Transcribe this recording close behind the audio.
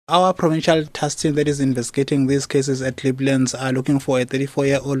Our provincial task team that is investigating these cases at Glebelands are looking for a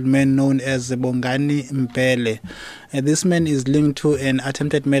 34-year-old man known as Bongani Mbhele. This man is linked to an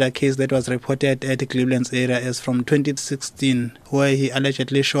attempted murder case that was reported at the Glebelands area as from 2016, where he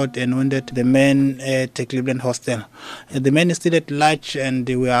allegedly shot and wounded the man at the Glebelands Hostel. The man is still at large, and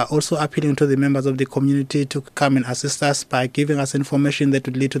we are also appealing to the members of the community to come and assist us by giving us information that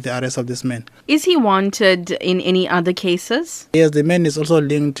would lead to the arrest of this man. Is he wanted in any other cases? Yes, the man is also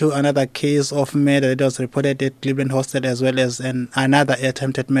linked to another case of murder that was reported at Glebelands Hostel, as well as another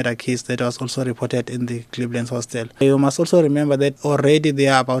attempted murder case that was also reported in the Glebelands Hostel. You must also remember that already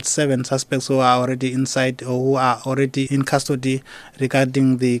there are about 7 suspects who are already inside or who are already in custody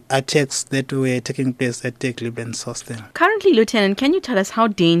regarding the attacks that were taking place at the Glebelands Hostel. Currently, Lieutenant, can you tell us how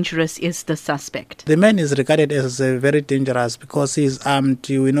dangerous is the suspect? The man is regarded as very dangerous because he is armed.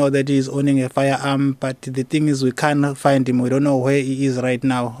 We know that he is owning a firearm, but the thing is we can't find him. We don't know where he is right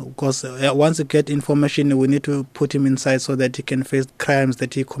now, because once we get information, we need to put him inside so that he can face crimes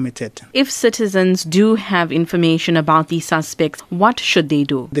that he committed. If citizens do have information about these suspects, what should they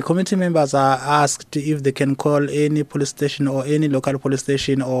do? The committee members are asked if they can call any police station or any local police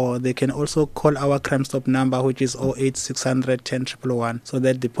station, or they can also call our Crime Stop number, which is 08600 10 111, so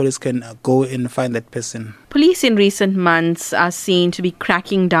that the police can go and find that person. Police in recent months are seen to be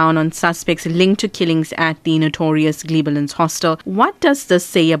cracking down on suspects linked to killings at the notorious Glebelands Hostel. What does this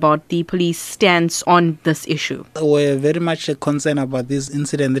say about the police stance on this issue? We're very much concerned about this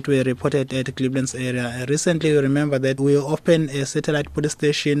incident that we reported at the Glebelands area. Recently, we remember that we opened a satellite police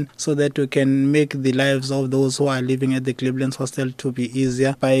station so that we can make the lives of those who are living at the Glebelands Hostel to be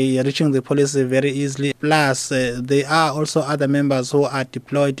easier by reaching the police very easily. Plus, there are also other members who are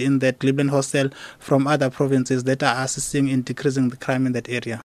deployed in that Glebelands Hostel from other provinces that are assisting in decreasing the crime in that area.